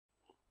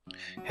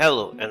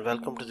Hello and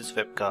welcome to this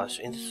webcast.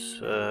 In this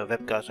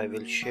webcast, I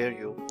will share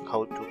you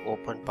how to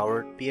open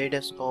Power BI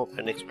Desktop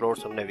and explore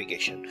some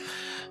navigation.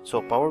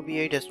 So Power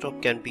BI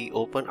Desktop can be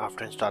opened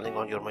after installing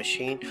on your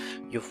machine.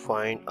 You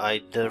find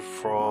either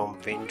from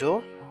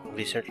window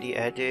recently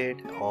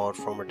added or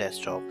from a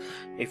desktop.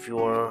 If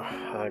you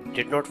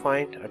did not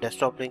find a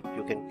desktop link,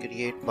 you can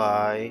create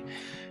by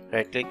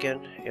right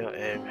clicking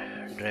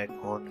and drag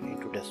on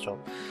into desktop.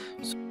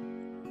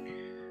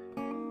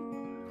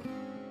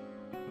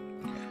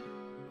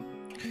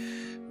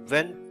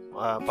 When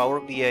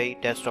Power BI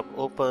Desktop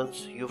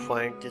opens, you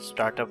find this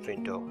startup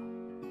window.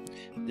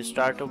 The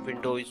startup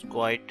window is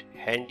quite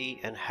handy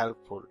and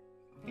helpful.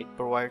 It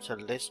provides a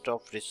list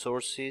of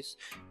resources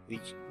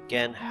which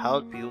can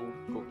help you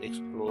to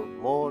explore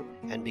more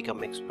and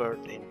become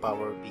expert in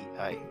Power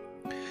BI.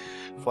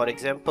 For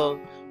example,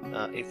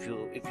 if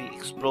we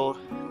explore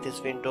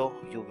this window,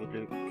 you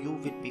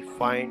will be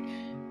find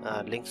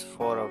links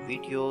for our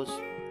videos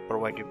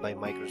provided by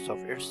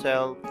Microsoft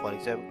itself. For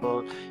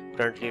example,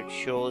 currently it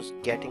shows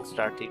getting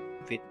started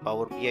with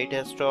Power BI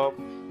Desktop.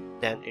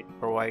 Then it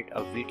provides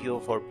a video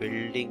for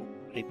building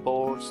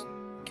reports,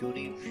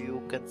 query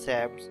view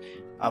concepts,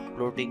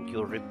 uploading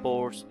your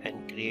reports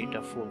and create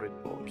a full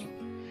reports.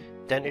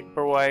 Then it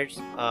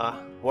provides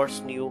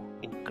what's new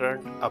in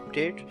current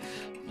update.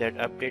 That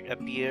update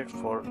appeared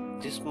for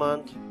this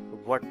month,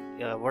 what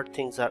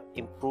things are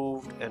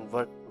improved and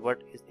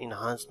what is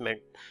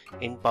enhancement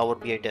in Power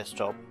BI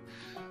Desktop.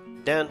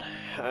 Then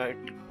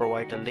it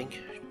provides a link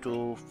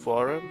to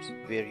forums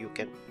where you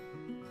can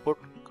put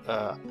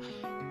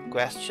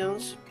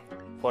questions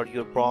for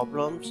your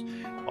problems,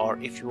 or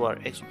if you are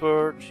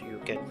expert, you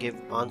can give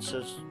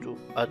answers to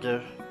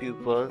other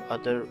people,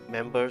 other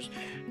members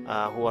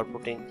who are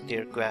putting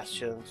their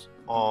questions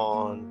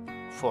on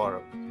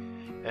forum.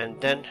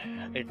 And then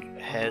it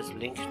has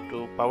links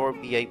to Power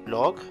BI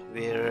blog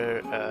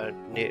where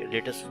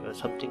latest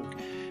something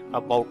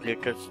about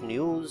latest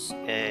news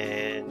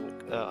and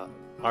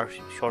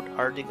short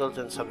articles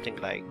and something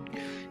like.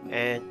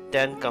 And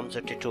then comes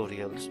the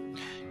tutorials.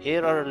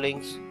 Here are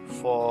links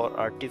for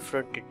our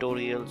different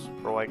tutorials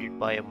provided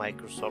by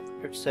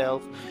Microsoft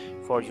itself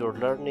for your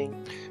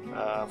learning.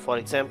 For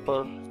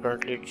example,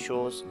 currently it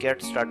shows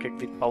get started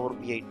with Power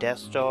BI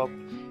Desktop,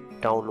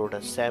 download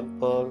a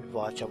sample,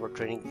 watch our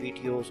training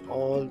videos.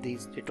 All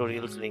these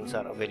tutorials links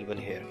are available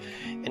here.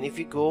 And if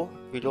you go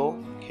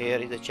below, here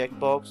is a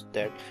checkbox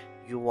that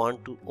you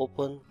want to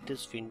open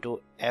this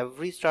window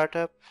every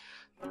startup,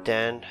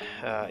 then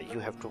you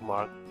have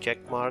to check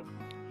mark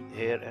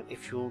here. And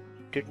if you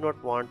did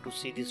not want to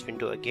see this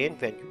window again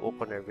when you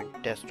open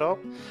a desktop,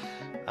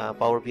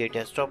 Power BI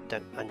Desktop,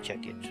 then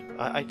uncheck it.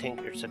 I think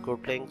it's a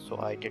good link, so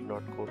I did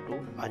not go to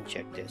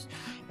uncheck this.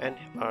 And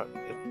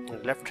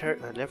left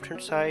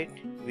hand side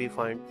we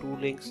find three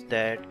links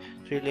that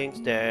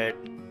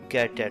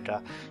get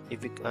data.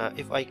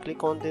 If I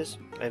click on this,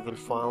 I will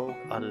find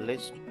a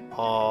list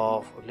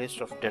of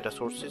data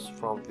sources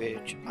from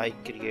which I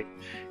create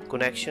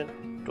connection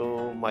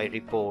to my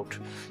report.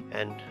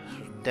 And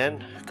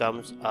then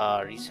comes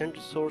recent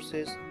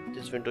sources.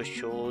 This window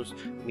shows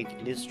me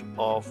the list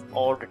of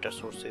all data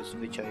sources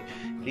which I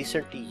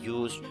recently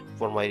used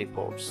for my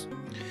reports.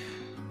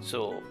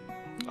 So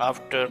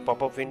after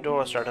pop-up window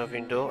or startup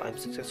window, I'm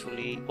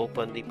successfully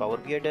opened the Power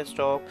BI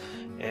Desktop,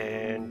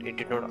 and it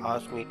did not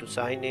ask me to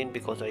sign in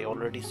because I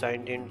already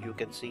signed in. You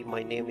can see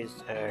my name is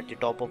at the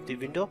top of the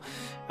window,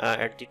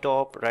 at the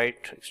top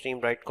extreme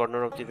right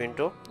corner of the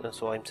window.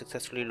 So I'm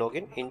successfully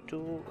logged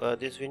into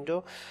this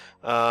window.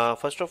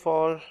 First of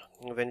all,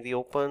 when we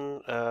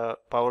open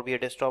Power BI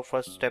Desktop,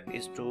 first step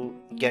is to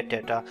get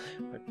data,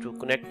 to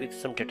connect with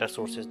some data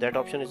sources. That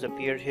option is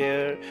appeared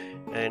here,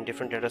 and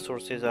different data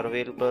sources are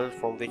available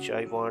from which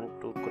I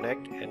want to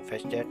connect and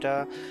fetch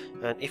data.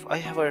 And if I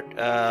have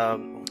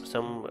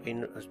some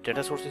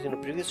data sources in the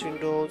previous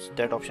windows,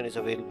 that option is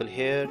available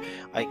here.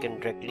 I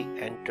can directly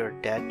enter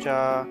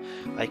data.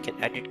 I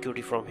can edit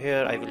query from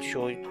here. I will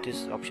show you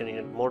this option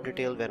in more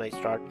detail when I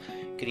start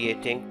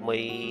creating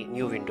my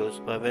new windows,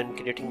 when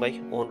creating my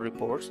own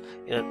reports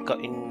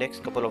in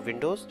next couple of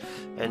windows.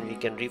 And we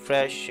can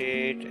refresh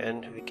it,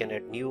 and we can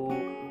add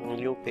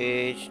new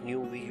page,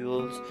 new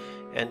visuals.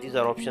 And these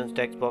are options: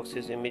 text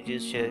boxes,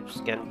 images,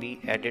 shapes can be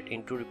added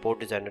into report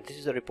designer. This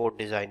is a report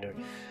designer.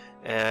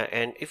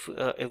 And if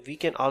we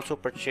can also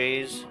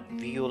purchase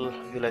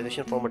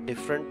visualization from a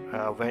different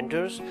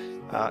vendors.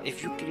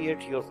 If you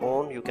create your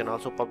own, you can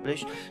also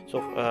publish. So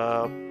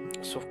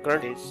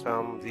currently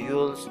some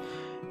visuals,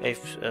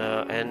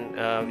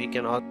 we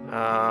can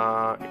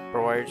it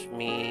provides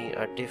me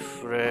a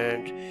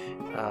different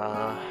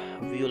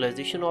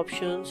visualization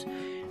options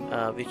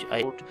which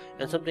I put,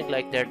 and something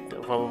like that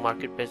from a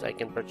marketplace I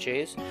can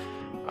purchase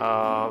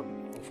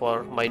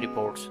for my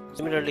reports.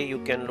 Similarly, you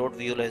can load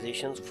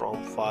visualizations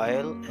from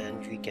file,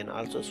 and we can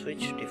also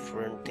switch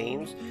different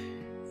themes.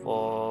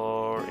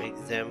 For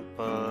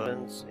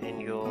example, in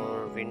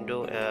your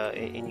window,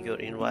 in your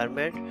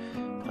environment,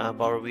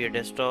 Power BI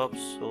Desktop,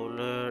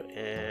 Solar,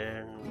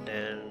 and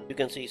then you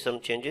can see some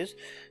changes.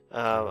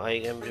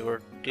 I am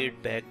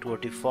reverted back to a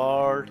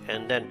default,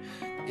 and then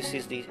this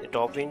is the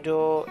top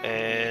window,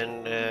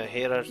 and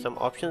here are some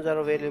options are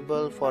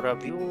available for a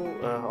view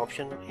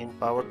option in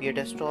Power BI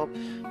desktop.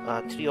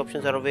 Three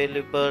options are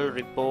available: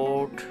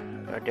 report,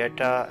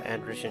 data,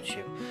 and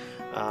relationship.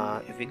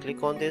 If we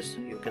click on this,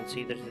 you can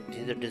see that this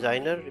is a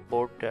designer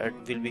report that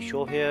will be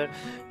show here.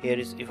 Here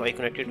is if I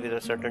connect it with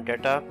a certain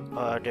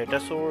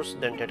data source,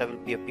 then data will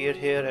be appear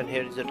here, and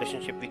here is the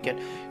relationship. We can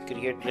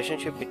create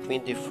relationship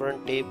between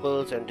different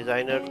tables and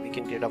designer. We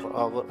can create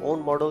our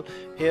own model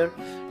here.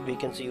 We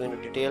can see in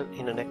detail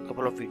in the next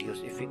couple of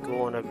videos. If we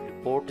go on a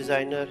report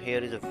designer, here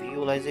is a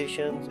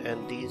visualizations,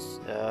 and these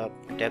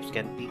tabs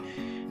can be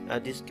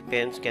these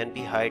panes can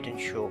be hide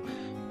and show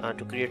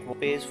to create more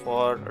space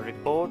for a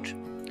report.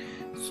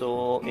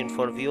 So in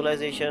for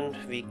visualization,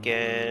 we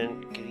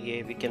can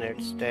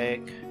add stack,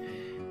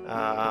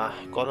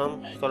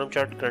 column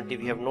chart. Currently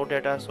we have no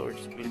data, so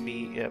it will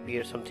be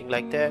appear something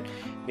like that.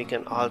 We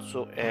can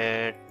also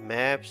add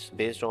maps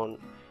based on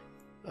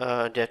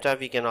data.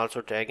 We can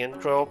also drag and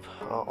drop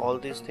all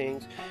these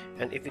things.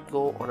 And if we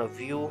go on a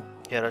view,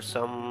 here are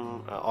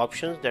some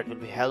options that will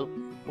be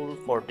helpful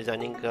for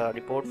designing a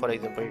report. For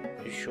example,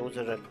 it shows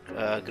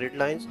grid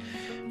lines,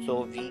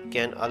 so we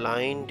can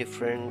align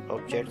different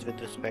objects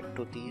with respect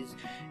to these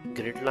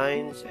grid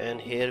lines.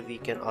 And here we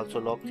can also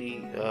lock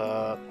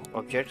the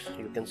objects.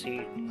 You can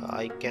see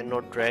I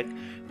cannot drag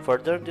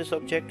further this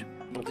object,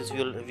 this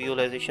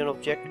visualization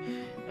object,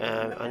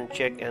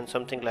 uncheck and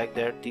something like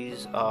that.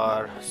 These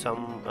are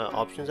some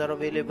options are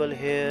available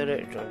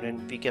here,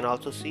 and we can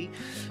also see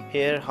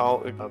here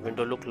how a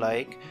window look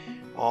like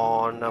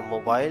on a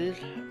mobile.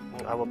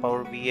 Our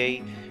Power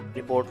BI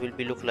report will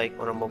be look like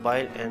on a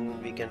mobile,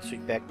 and we can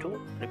switch back to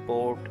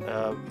report,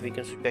 we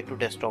can switch back to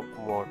desktop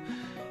mode.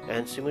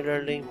 And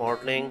similarly,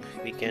 modeling,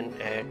 we can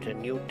add a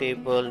new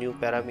table, new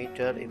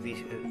parameter if we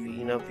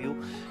in a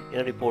view in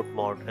a report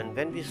mode. And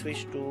when we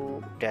switch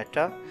to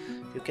data,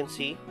 you can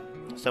see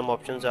some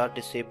options are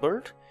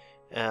disabled.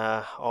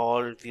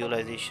 All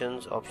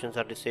visualizations options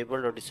are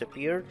disabled or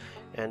disappeared,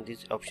 and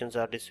these options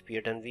are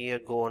disappeared. And we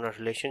go on a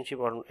relationship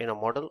or in a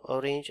model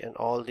range, and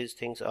all these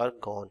things are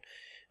gone.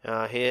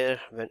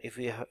 Here when if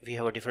we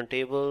have a different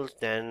tables,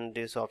 then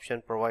this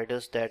option provides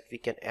us that we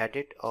can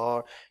edit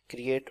or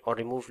create or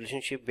remove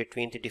relationship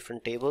between the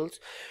different tables.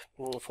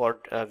 For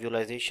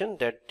visualization,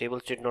 that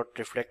tables did not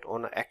reflect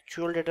on an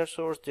actual data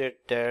source,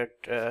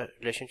 that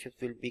relationship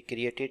will be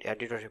created,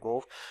 added or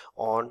removed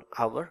on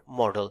our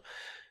model.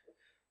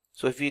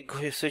 So if we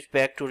switch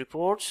back to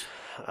reports,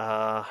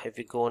 if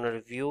we go on a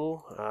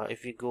review,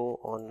 if we go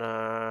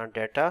on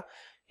data,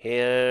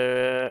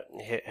 here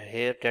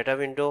data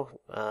window,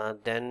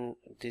 then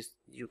this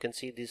you can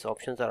see these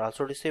options are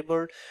also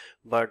disabled,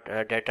 but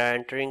data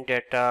entering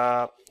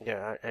data,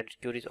 and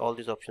queries, all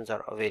these options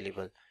are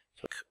available.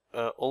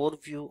 So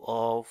overview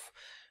of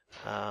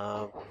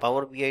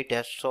Power BI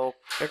desktop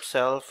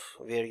itself,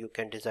 where you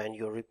can design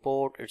your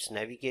report, its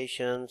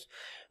navigations,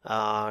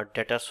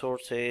 data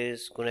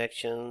sources,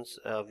 connections,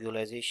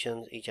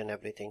 visualizations, each and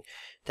everything.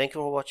 Thank you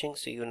for watching.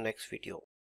 See you in next video.